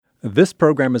This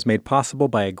program is made possible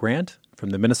by a grant from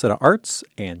the Minnesota Arts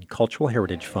and Cultural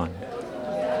Heritage Fund.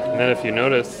 And then if you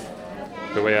notice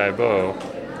the way I bow,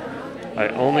 I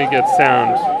only get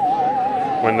sound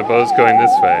when the bow's going this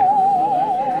way.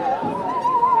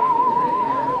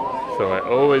 So I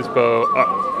always bow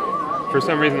up. For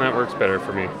some reason that works better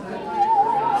for me.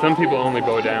 Some people only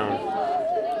bow down.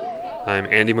 I'm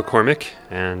Andy McCormick,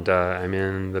 and I'm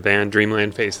in the band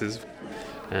Dreamland Faces.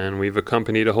 And we've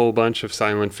accompanied a whole bunch of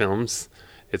silent films.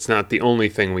 It's not the only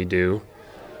thing we do,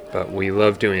 but we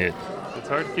love doing it. It's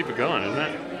hard to keep it going, isn't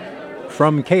it?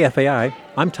 From KFAI,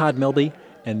 I'm Todd Melby,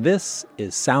 and this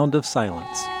is Sound of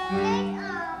Silence,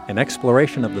 an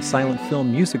exploration of the silent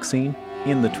film music scene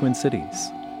in the Twin Cities.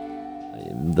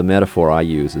 The metaphor I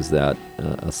use is that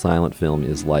a silent film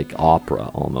is like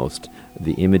opera almost.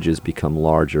 The images become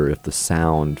larger if the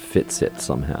sound fits it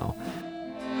somehow.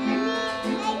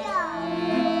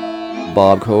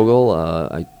 Bob Kogel,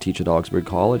 I teach at Augsburg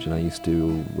College, and I used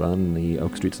to run the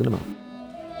Oak Street Cinema.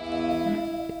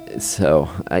 So,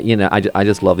 I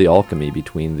just love the alchemy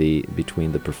between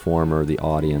the performer, the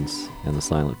audience, and the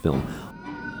silent film.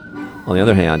 On the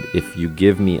other hand, if you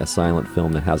give me a silent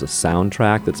film that has a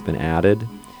soundtrack that's been added,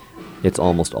 it's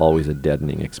almost always a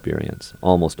deadening experience.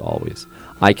 Almost always.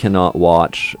 I cannot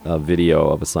watch a video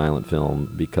of a silent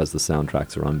film because the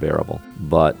soundtracks are unbearable.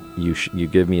 But you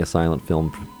give me a silent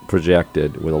film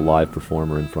projected with a live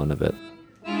performer in front of it,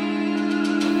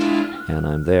 and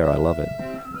I'm there. I love it.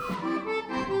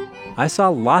 I saw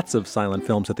lots of silent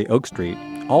films at the Oak Street,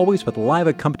 always with live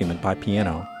accompaniment by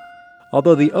piano.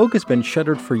 Although the Oak has been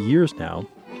shuttered for years now,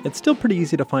 it's still pretty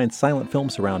easy to find silent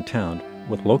films around town,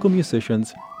 with local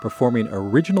musicians performing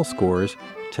original scores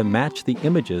to match the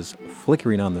images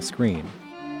flickering on the screen.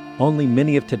 Only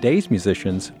many of today's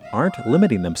musicians aren't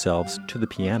limiting themselves to the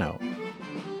piano.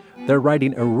 They're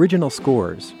writing original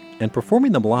scores and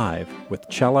performing them live with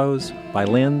cellos,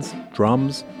 violins,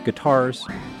 drums, guitars,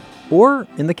 or,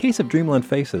 in the case of Dreamland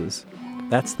Faces,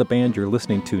 that's the band you're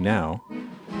listening to now,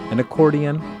 an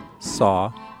accordion,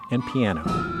 saw, and piano.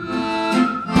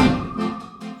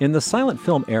 In the silent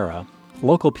film era,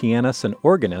 local pianists and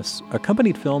organists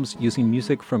accompanied films using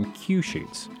music from cue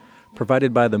sheets,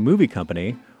 provided by the movie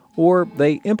company, or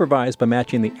they improvised by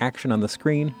matching the action on the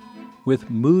screen with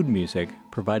mood music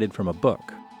provided from a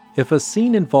book. If a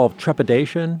scene involved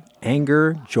trepidation,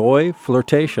 anger, joy,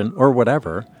 flirtation, or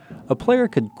whatever, a player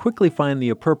could quickly find the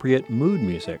appropriate mood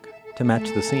music to match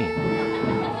the scene.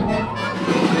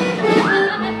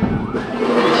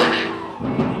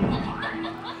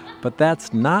 But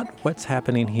that's not what's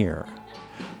happening here.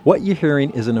 What you're hearing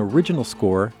is an original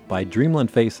score by Dreamland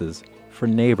Faces for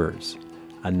Neighbors,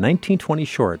 a 1920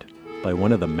 short by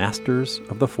one of the masters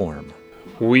of the form.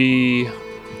 We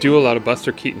do a lot of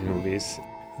Buster Keaton movies.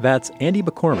 That's Andy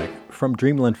McCormick from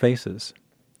Dreamland Faces.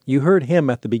 You heard him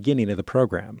at the beginning of the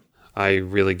program. I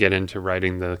really get into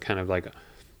writing the kind of like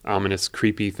ominous,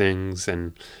 creepy things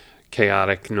and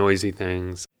chaotic, noisy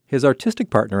things. His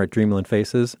artistic partner at Dreamland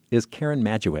Faces is Karen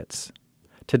Majewitz.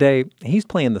 Today, he's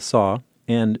playing the saw,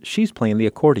 and she's playing the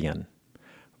accordion.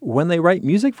 When they write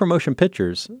music for motion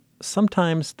pictures,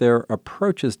 sometimes their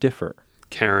approaches differ.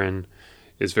 Karen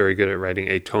is very good at writing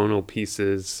atonal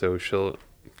pieces, so she'll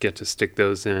get to stick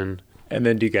those in. And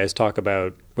then do you guys talk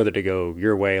about whether to go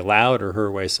your way loud or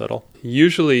her way subtle?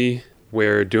 Usually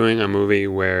we're doing a movie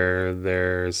where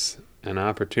there's an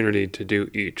opportunity to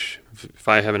do each. If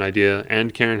I have an idea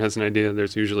and Karen has an idea,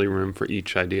 there's usually room for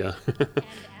each idea.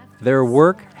 Their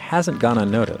work hasn't gone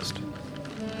unnoticed.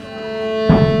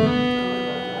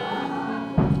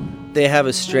 They have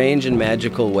a strange and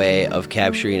magical way of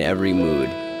capturing every mood.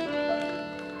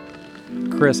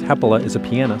 Chris Heppola is a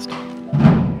pianist.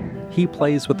 He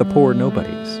plays with the Poor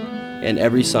Nobodies. And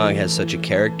every song has such a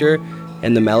character,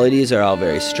 and the melodies are all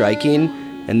very striking,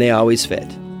 and they always fit.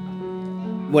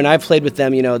 When I've played with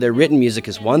them, their written music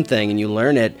is one thing, and you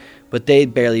learn it, but they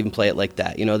barely even play it like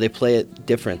that. They play it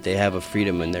different. They have a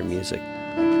freedom in their music.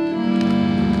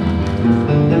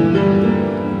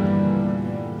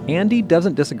 Andy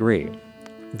doesn't disagree.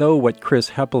 Though what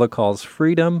Chris Heppola calls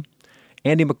freedom,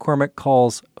 Andy McCormick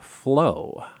calls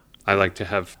flow. I like to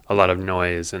have a lot of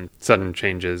noise and sudden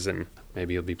changes, and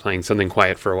maybe you'll be playing something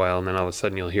quiet for a while, and then all of a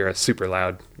sudden you'll hear a super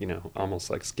loud, almost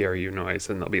like scare you noise,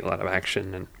 and there'll be a lot of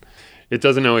action, and it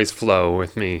doesn't always flow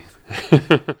with me.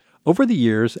 Over the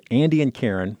years, Andy and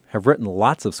Karen have written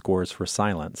lots of scores for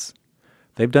silence.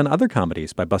 They've done other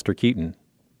comedies by Buster Keaton.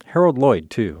 Harold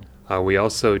Lloyd, too. We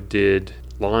also did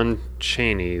Lon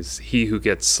Chaney's He Who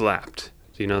Gets Slapped.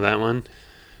 Do you know that one?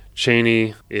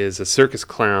 Chaney is a circus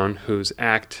clown whose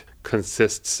act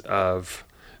consists of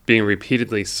being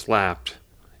repeatedly slapped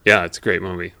Yeah, it's a great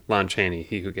movie. Lon Chaney,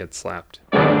 He Who Gets Slapped.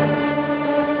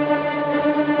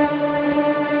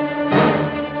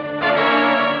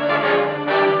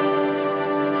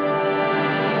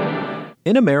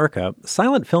 In America,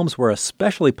 silent films were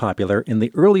especially popular in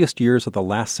the earliest years of the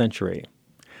last century.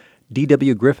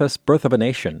 D.W. Griffith's Birth of a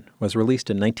Nation was released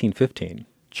in 1915.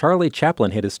 Charlie Chaplin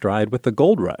hit his stride with The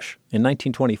Gold Rush in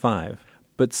 1925.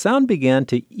 But sound began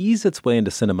to ease its way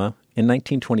into cinema in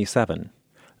 1927.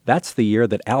 That's the year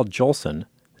that Al Jolson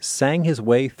sang his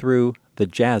way through The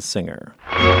Jazz Singer.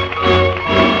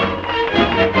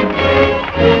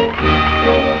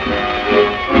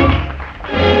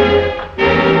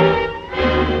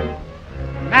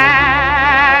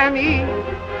 Mammy,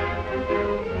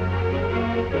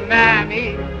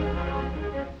 Mammy,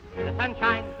 the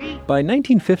sunshine beats. By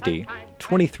 1950,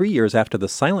 23 years after the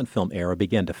silent film era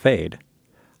began to fade,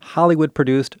 Hollywood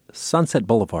produced Sunset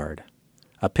Boulevard,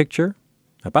 a picture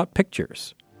about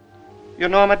pictures. You're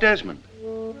Norma Desmond.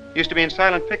 Used to be in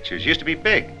silent pictures. Used to be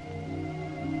big.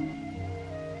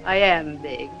 I am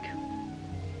big.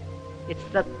 It's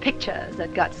the pictures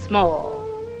that got small.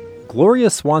 Gloria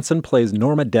Swanson plays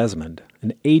Norma Desmond,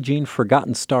 an aging,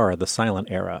 forgotten star of the silent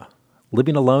era,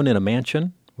 living alone in a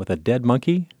mansion with a dead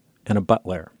monkey and a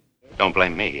butler. Don't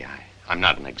blame me. I'm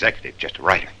not an executive, just a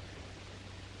writer.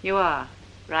 You are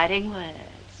writing words,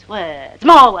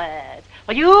 more words.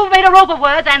 Well, you've made a rope of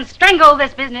words and strangled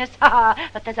this business.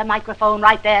 But there's a microphone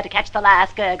right there to catch the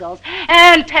last gurgles,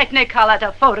 and Technicolor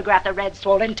to photograph the red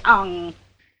swollen tongue.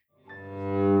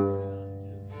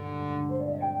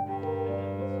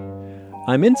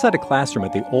 I'm inside a classroom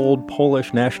at the old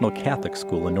Polish National Catholic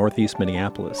School in northeast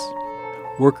Minneapolis.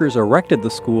 Workers erected the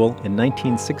school in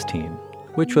 1916,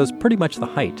 which was pretty much the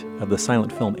height of the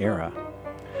silent film era.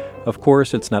 Of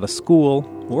course, it's not a school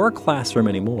or a classroom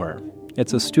anymore.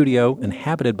 It's a studio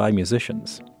inhabited by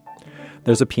musicians.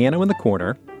 There's a piano in the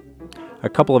corner, a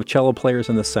couple of cello players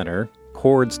in the center,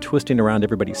 chords twisting around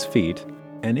everybody's feet,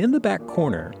 and in the back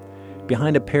corner,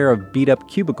 behind a pair of beat-up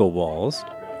cubicle walls,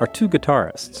 are two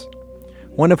guitarists,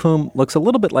 one of whom looks a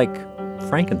little bit like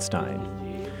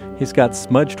Frankenstein. He's got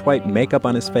smudged white makeup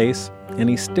on his face, and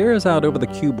he stares out over the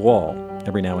cube wall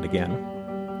every now and again.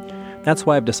 That's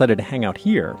why I've decided to hang out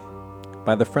here,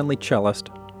 by the friendly cellist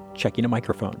checking a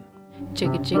microphone.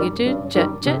 Check it, check it, check,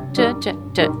 check, check,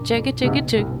 check, check, check it, check it,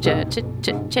 check, check,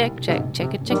 check, check,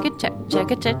 check it, check it, check,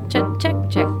 check it, check, check, check,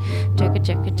 check, check it,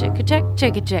 check it, check it, check,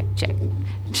 check it, check, check,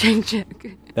 check, check.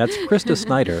 That's Krista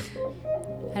Snyder.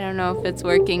 I don't know if it's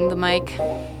working, the mic.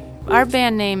 Our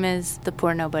band name is The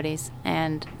Poor Nobodies,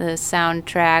 and the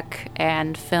soundtrack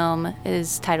and film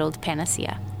is titled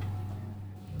Panacea.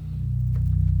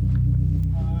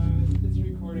 It's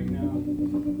recording now.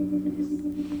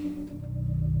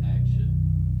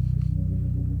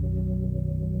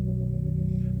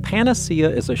 Panacea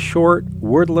is a short,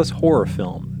 wordless horror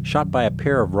film shot by a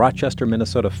pair of Rochester,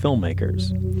 Minnesota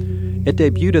filmmakers. It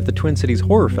debuted at the Twin Cities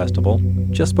Horror Festival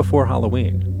just before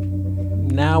Halloween.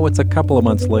 Now it's a couple of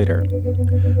months later.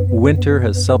 Winter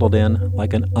has settled in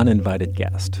like an uninvited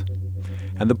guest.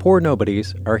 And the Poor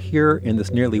Nobodies are here in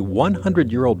this nearly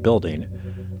 100-year-old building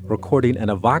recording an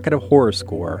evocative horror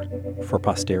score for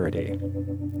posterity.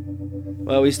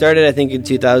 Well, we started, I think, in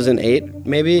 2008,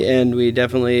 maybe, and we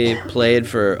definitely played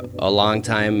for a long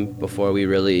time before we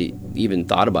really even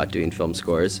thought about doing film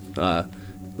scores.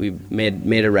 We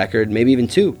made a record, maybe even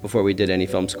two, before we did any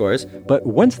film scores. But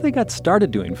once they got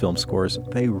started doing film scores,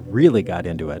 they really got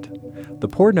into it. The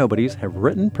Poor Nobodies have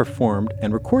written, performed,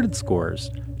 and recorded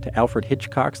scores to Alfred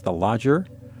Hitchcock's The Lodger,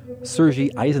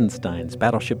 Sergei Eisenstein's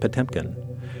Battleship Potemkin,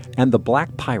 and The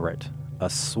Black Pirate, a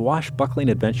swashbuckling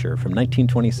adventure from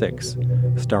 1926,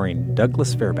 starring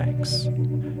Douglas Fairbanks.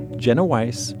 Jenna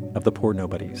Weiss of The Poor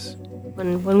Nobodies.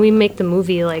 When we make the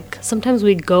movie, like, sometimes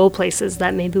we go places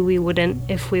that maybe we wouldn't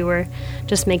if we were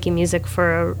just making music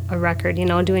for a record, you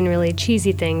know, doing really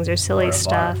cheesy things or silly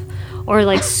stuff, or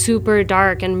like super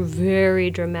dark and very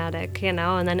dramatic, you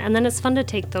know, and then it's fun to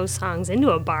take those songs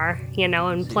into a bar, you know,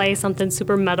 and play something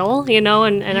super metal, you know,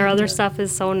 and our other stuff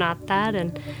is so not that,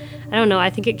 and I don't know, I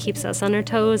think it keeps us on our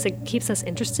toes, it keeps us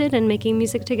interested in making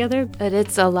music together. But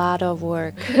it's a lot of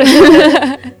work.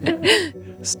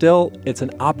 Still, it's an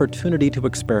opportunity to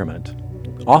experiment,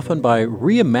 often by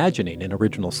reimagining an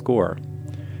original score,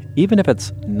 even if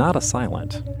it's not a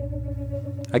silent.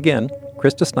 Again,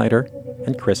 Krista Snyder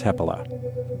and Chris Heppola.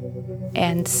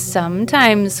 And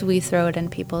sometimes we throw it in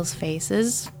people's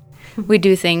faces. We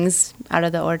do things out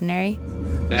of the ordinary.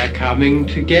 They're coming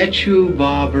to get you,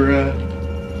 Barbara.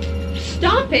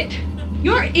 Stop it!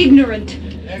 You're ignorant.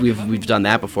 We've done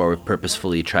that before. We've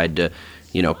purposefully tried to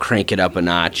crank it up a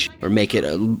notch or make it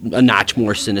a notch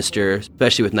more sinister,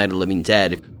 especially with Night of the Living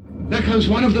Dead. There comes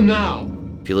one of them now.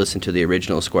 If you listen to the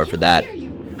original score for that,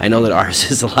 I know that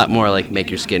ours is a lot more like make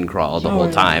your skin crawl the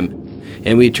whole time.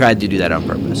 And we tried to do that on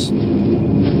purpose.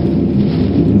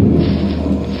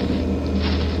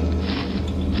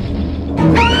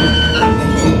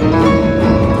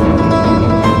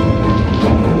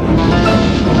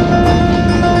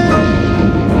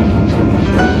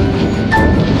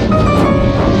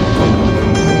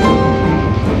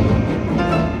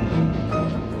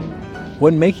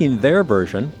 When making their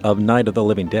version of Night of the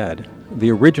Living Dead,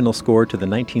 the original score to the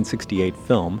 1968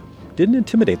 film didn't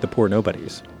intimidate the poor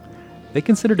nobodies. They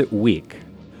considered it weak.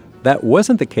 That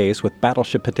wasn't the case with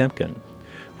Battleship Potemkin,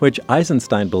 which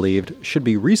Eisenstein believed should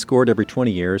be rescored every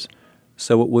 20 years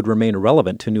so it would remain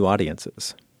relevant to new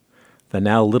audiences. The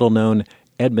now little-known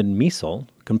Edmund Meisel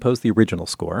composed the original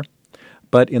score,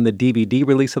 but in the DVD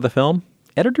release of the film,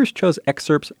 editors chose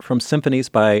excerpts from symphonies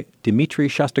by Dmitri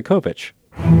Shostakovich.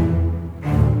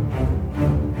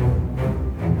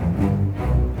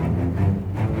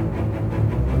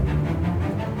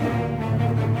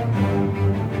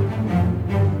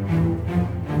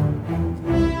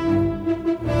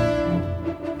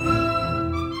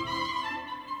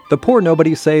 The poor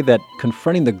nobodies say that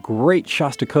confronting the great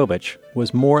Shostakovich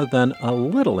was more than a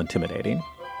little intimidating.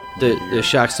 The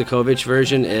Shostakovich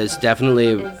version is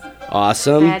definitely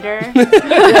awesome. Better.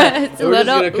 It's a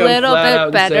little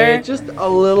bit better. Just a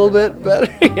little bit better.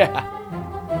 Yeah.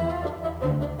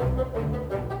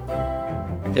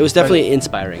 It was definitely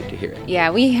inspiring to hear it.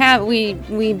 Yeah,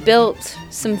 we built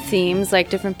some themes, like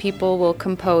different people will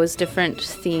compose different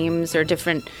themes or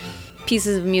different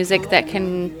pieces of music that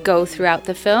can go throughout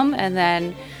the film, and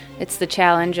then it's the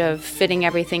challenge of fitting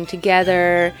everything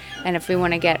together. And if we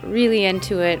want to get really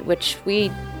into it, which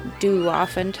we do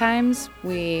oftentimes,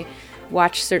 we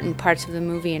watch certain parts of the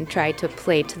movie and try to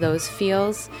play to those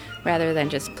feels rather than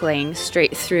just playing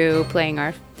straight through, playing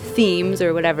our themes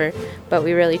or whatever. But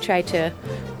we really try to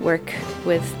work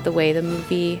with the way the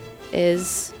movie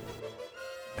is.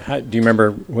 Do you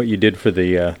remember what you did for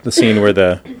the scene where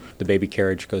the baby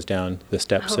carriage goes down the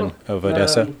steps of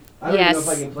Odessa? I don't know if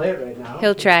I can play it right now.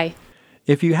 He'll try.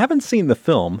 If you haven't seen the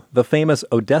film, the famous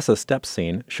Odessa steps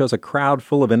scene shows a crowd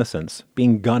full of innocents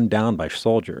being gunned down by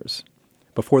soldiers.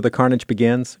 Before the carnage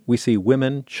begins, we see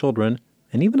women, children,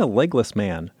 and even a legless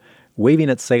man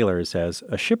waving at sailors as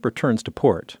a ship returns to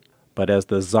port. But as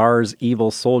the Tsar's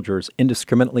evil soldiers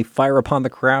indiscriminately fire upon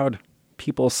the crowd,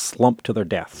 people slump to their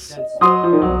deaths.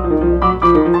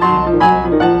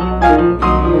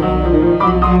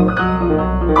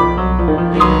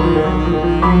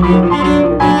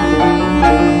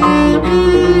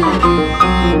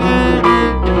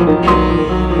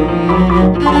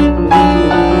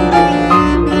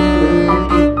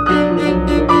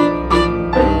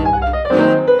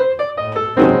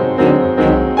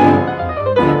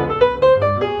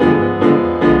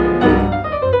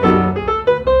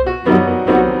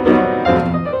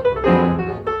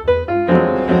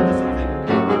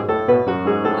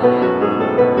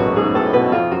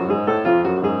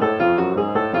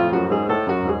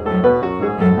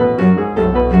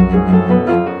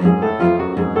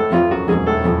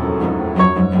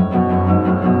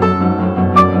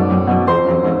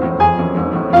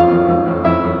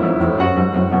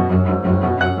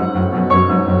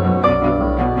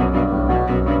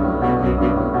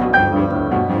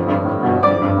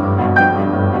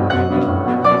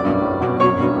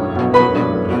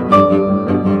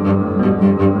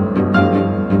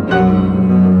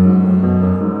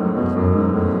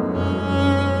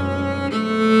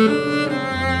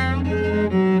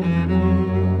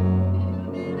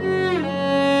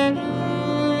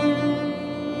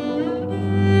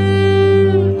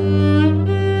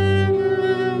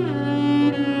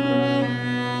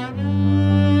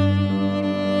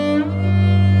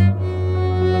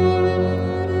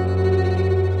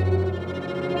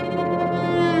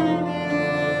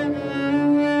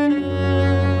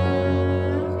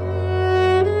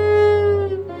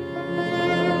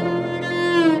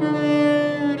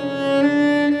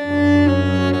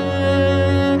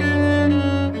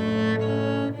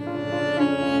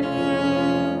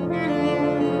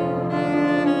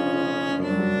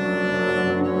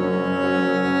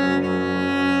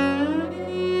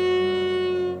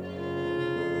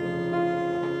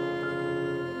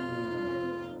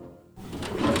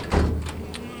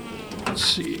 Let's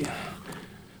see.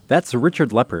 That's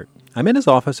Richard Leppert. I'm in his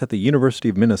office at the University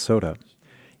of Minnesota.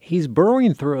 He's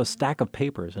burrowing through a stack of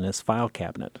papers in his file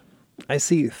cabinet. I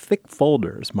see thick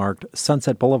folders marked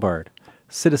Sunset Boulevard,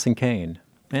 Citizen Kane,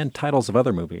 and titles of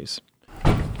other movies.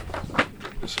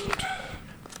 this out.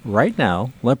 Right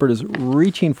now, Leopard is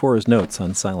reaching for his notes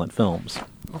on silent films.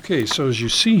 Okay, so as you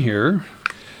see here,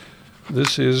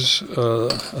 this is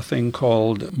a thing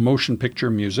called motion picture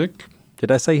music.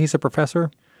 Did I say he's a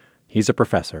professor? He's a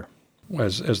professor.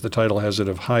 As the title has it,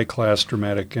 of high-class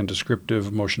dramatic and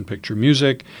descriptive motion picture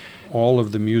music. All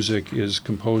of the music is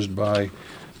composed by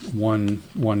one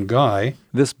guy.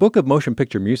 This book of motion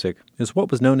picture music is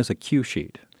what was known as a cue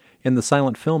sheet. In the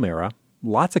silent film era,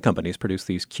 lots of companies produced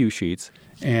these cue sheets.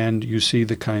 And you see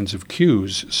the kinds of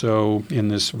cues. So in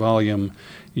this volume,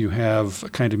 you have a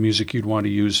kind of music you'd want to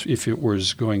use if it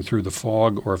was going through the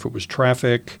fog, or if it was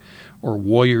traffic, or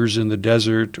warriors in the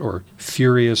desert, or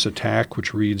furious attack,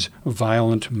 which reads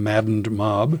violent, maddened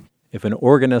mob. If an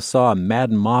organist saw a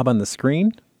maddened mob on the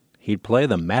screen, he'd play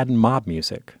the maddened mob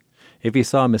music. If he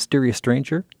saw a mysterious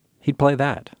stranger, he'd play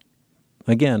that.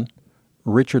 Again,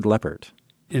 Richard Leppert.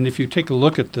 And if you take a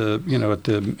look at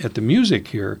the music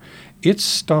here, it's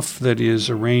stuff that is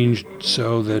arranged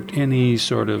so that any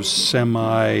sort of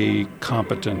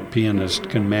semi-competent pianist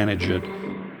can manage it.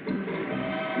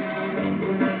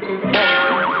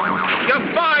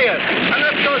 You're fired! And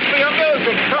that goes for your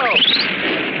music, too!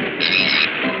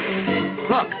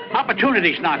 Look,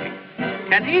 opportunity's knocking.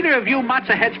 Can either of you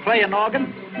matzo heads play an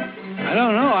organ? I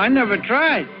don't know. I never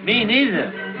tried. Me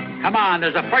neither. Come on,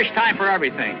 there's a first time for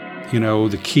everything. You know,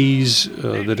 the keys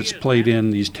that it's played in,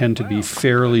 these tend to be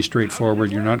fairly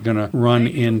straightforward. You're not going to run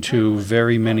into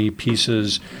very many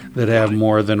pieces that have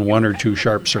more than one or two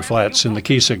sharps or flats in the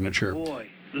key signature. Boy,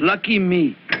 lucky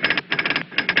me.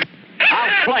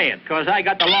 I'll play it, because I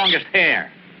got the longest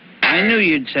hair. I knew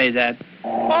you'd say that.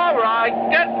 All right,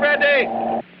 get ready.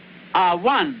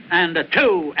 1 and a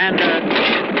 2 and a...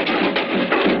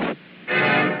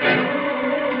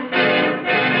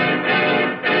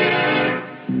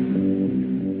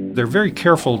 They're very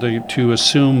careful to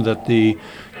assume that the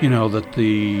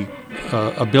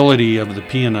ability of the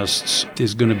pianists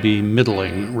is going to be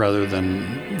middling rather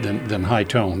than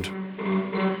high-toned.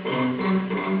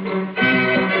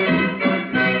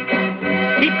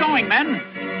 Keep going, men.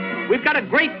 We've got a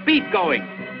great beat going.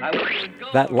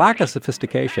 That lack of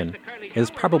sophistication is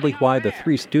probably why the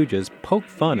Three Stooges poke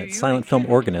fun at silent film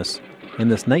organists in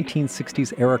this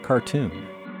 1960s era cartoon.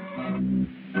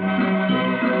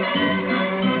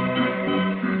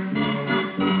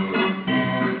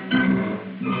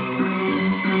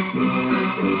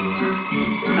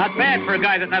 Not bad for a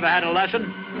guy that never had a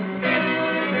lesson.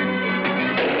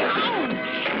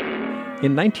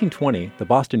 In 1920, the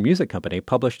Boston Music Company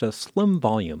published a slim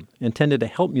volume intended to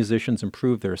help musicians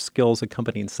improve their skills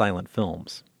accompanying silent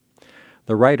films.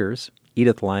 The writers,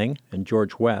 Edith Lang and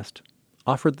George West,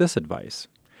 offered this advice,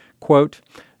 quote,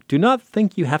 "Do not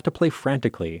think you have to play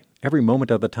frantically every moment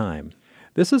of the time.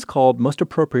 This is called, most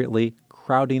appropriately,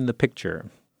 crowding the picture."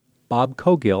 Bob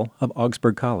Cogill of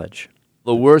Augsburg College.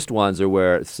 The worst ones are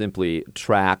where simply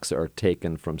tracks are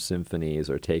taken from symphonies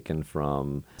or taken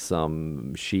from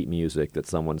some sheet music that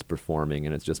someone's performing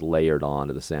and it's just layered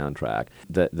onto the soundtrack.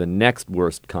 The next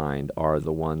worst kind are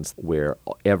the ones where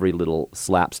every little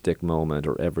slapstick moment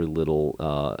or every little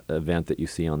event that you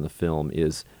see on the film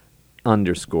is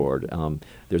underscored.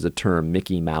 There's a term,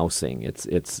 Mickey Mousing.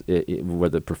 It's where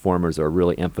the performers are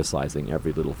really emphasizing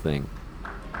every little thing.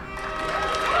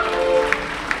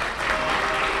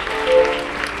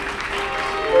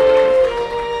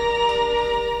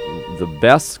 The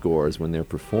best scores, when they're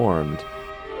performed,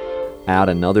 add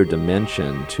another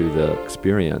dimension to the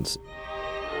experience.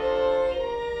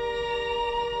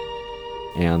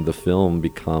 And the film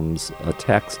becomes a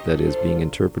text that is being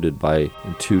interpreted by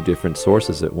two different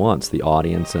sources at once, the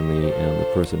audience and the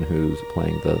person who's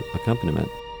playing the accompaniment.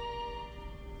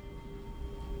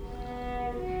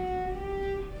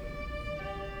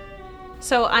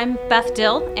 So I'm Beth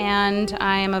Dill, and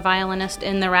I am a violinist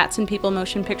in the Rats and People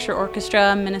Motion Picture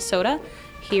Orchestra, Minnesota,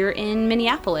 here in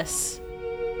Minneapolis.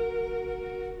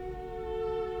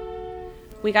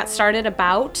 We got started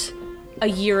about a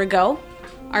year ago.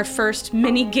 Our first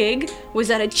mini gig was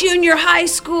at a junior high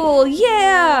school,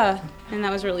 yeah! And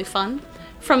that was really fun.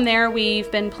 From there, we've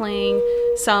been playing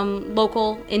some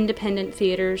local independent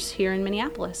theaters here in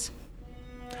Minneapolis.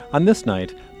 On this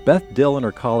night, Beth Dill and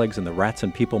her colleagues in the Rats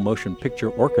and People Motion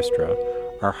Picture Orchestra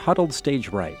are huddled stage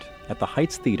right at the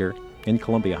Heights Theater in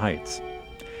Columbia Heights.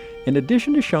 In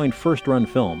addition to showing first-run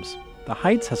films, the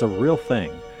Heights has a real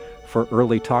thing for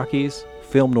early talkies,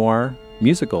 film noir,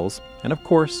 musicals, and of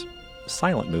course,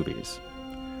 silent movies.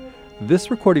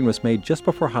 This recording was made just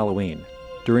before Halloween,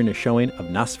 during a showing of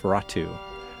Nosferatu,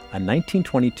 a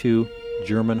 1922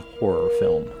 German horror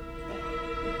film.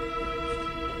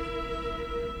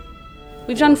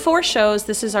 We've done 4 shows.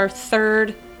 This is our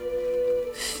 3rd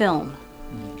film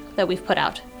that we've put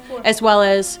out, as well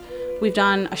as we've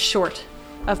done a short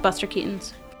of Buster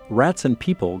Keaton's. Rats and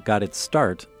People got its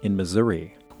start in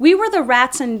Missouri. We were the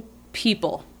Rats and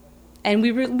People, and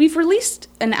we've released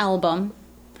an album.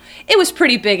 It was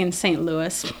pretty big in St.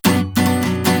 Louis.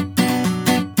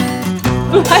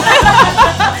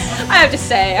 I have to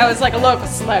say, I was like a local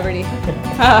celebrity.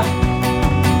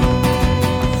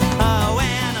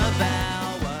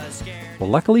 Well,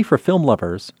 luckily for film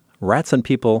lovers, Rats and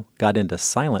People got into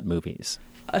silent movies.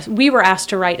 We were asked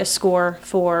to write a score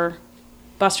for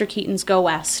Buster Keaton's Go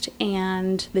West,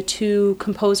 and the 2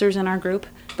 composers in our group,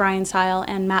 Brian Seil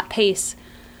and Matt Pace,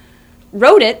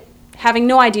 wrote it, having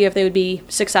no idea if they would be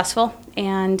successful,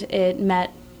 and it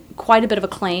met quite a bit of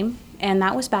acclaim, and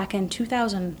that was back in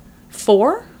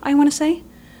 2004, I want to say.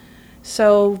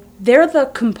 So they're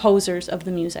the composers of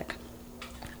the music.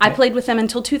 I played with them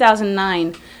until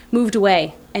 2009, moved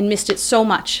away, and missed it so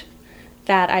much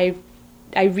that I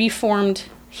reformed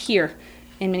here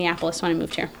in Minneapolis when I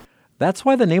moved here. That's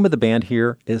why the name of the band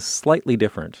here is slightly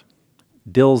different.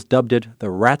 Dills dubbed it the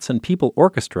Rats and People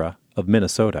Orchestra of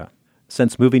Minnesota.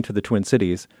 Since moving to the Twin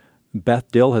Cities,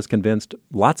 Beth Dill has convinced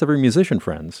lots of her musician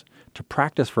friends to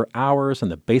practice for hours in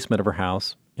the basement of her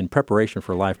house in preparation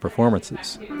for live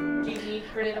performances.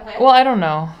 Well, I don't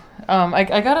know. I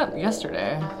got it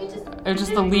yesterday. It was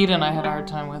just the lead-in I had a hard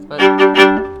time with, but...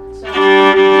 So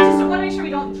I want to make sure we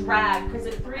don't drag, because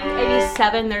at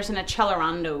 387 there's an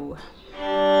accelerando.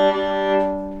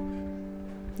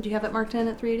 Do you have it marked in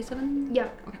at 387? Yeah.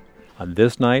 Okay. On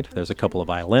this night, there's a couple of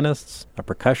violinists, a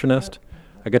percussionist,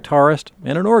 a guitarist,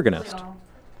 and an organist.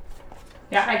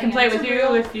 Yeah, I can play with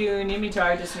you if you need me to.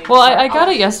 I just need. Well, I got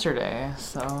it yesterday,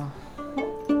 so.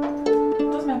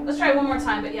 Let's try it one more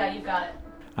time, but yeah, you've got it.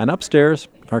 And upstairs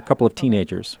are a couple of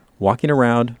teenagers walking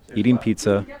around, eating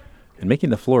pizza, and making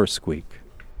the floors squeak.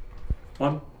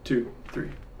 1, 2, 3.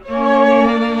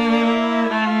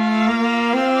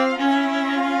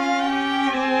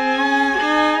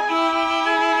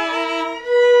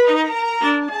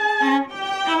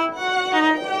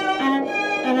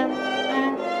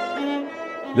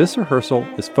 This rehearsal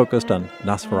is focused on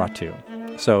Nosferatu.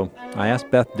 So I asked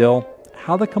Beth Dill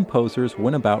how the composers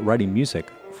went about writing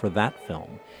music for that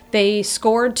film. They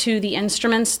scored to the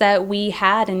instruments that we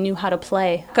had and knew how to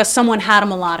play. Because someone had a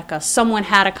melodica, someone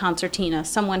had a concertina,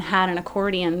 someone had an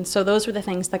accordion. So those were the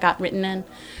things that got written in.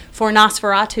 For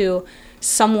Nosferatu,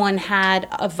 someone had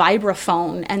a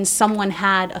vibraphone and someone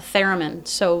had a theremin.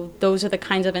 So those are the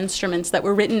kinds of instruments that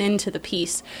were written into the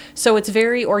piece. So it's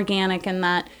very organic in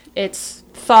that it's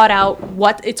thought out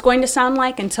what it's going to sound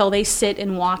like until they sit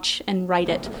and watch and write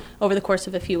it over the course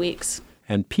of a few weeks.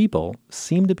 And people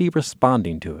seem to be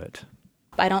responding to it.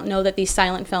 I don't know that these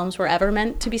silent films were ever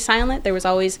meant to be silent. There was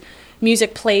always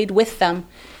music played with them.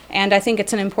 And I think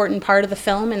it's an important part of the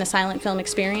film and the silent film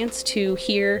experience to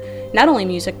hear not only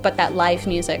music, but that live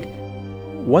music.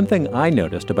 One thing I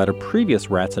noticed about a previous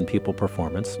Rats and People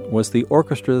performance was the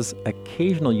orchestra's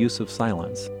occasional use of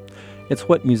silence. It's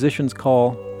what musicians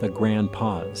call the grand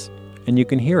pause, and you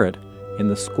can hear it in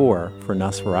the score for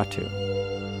Nosferatu.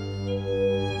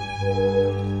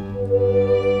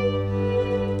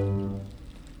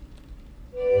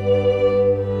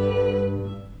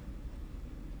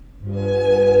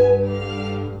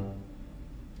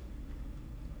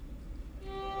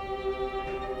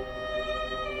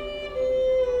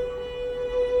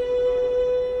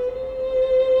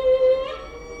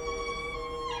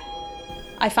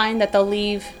 I find that they'll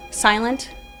leave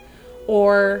silent,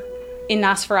 or in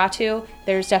Nosferatu,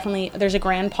 there's a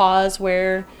grand pause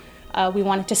where we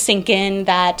want it to sink in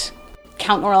that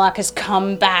Count Orlok has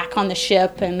come back on the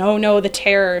ship and oh no, the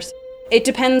terrors. It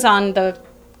depends on the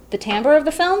timbre of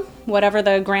the film, whatever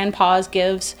the grand pause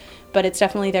gives, but it's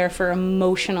definitely there for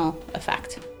emotional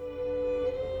effect.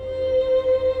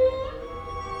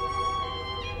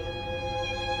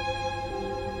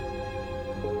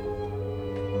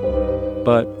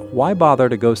 But why bother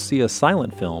to go see a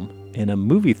silent film in a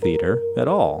movie theater at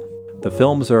all? The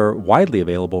films are widely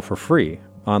available for free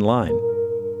online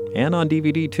and on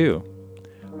DVD too.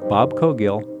 Bob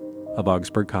Cogill of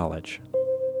Augsburg College.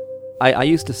 I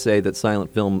used to say that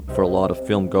silent film for a lot of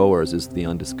film goers is the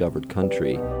undiscovered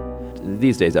country.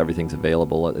 These days everything's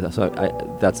available, so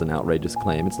that's an outrageous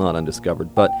claim. It's not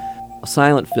undiscovered, but a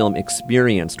silent film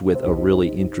experienced with a really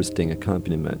interesting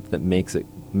accompaniment that makes it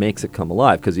come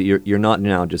alive, because you're not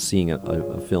now just seeing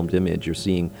a filmed image, you're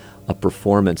seeing a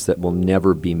performance that will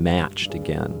never be matched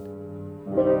again.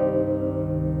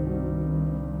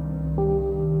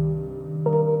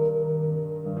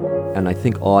 And I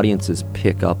think audiences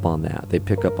pick up on that. They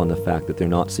pick up on the fact that they're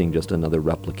not seeing just another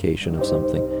replication of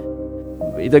something.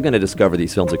 They're going to discover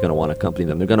these films are going to want to accompany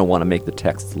them. They're going to want to make the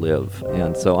texts live.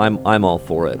 And so I'm all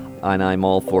for it. And I'm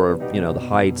all for, the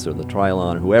Heights or the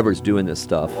Trilon or whoever's doing this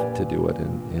stuff to do it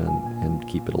and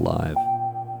keep it alive.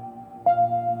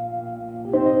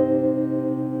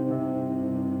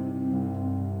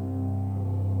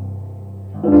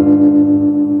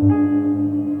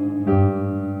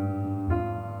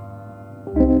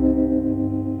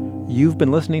 You've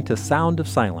been listening to Sound of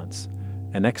Silence,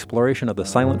 an exploration of the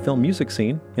silent film music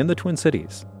scene in the Twin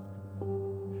Cities.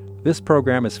 This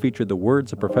program has featured the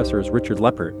words of Professors Richard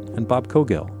Leppert and Bob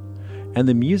Cogill, and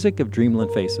the music of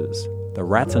Dreamland Faces, the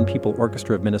Rats and People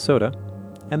Orchestra of Minnesota,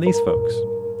 and these folks,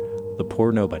 the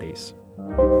Poor Nobodies.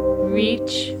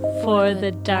 Reach for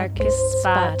the darkest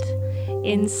spot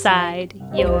inside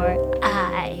your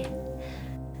eye.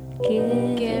 Give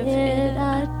it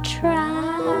a try.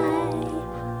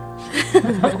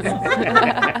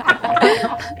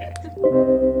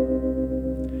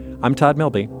 I'm Todd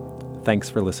Melby. Thanks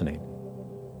for listening.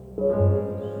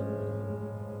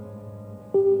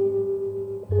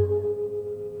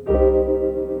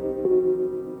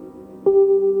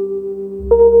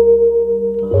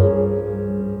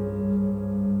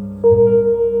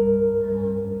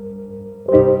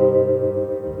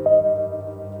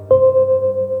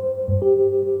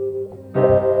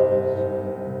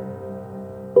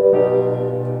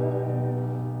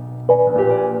 Thank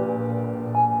you.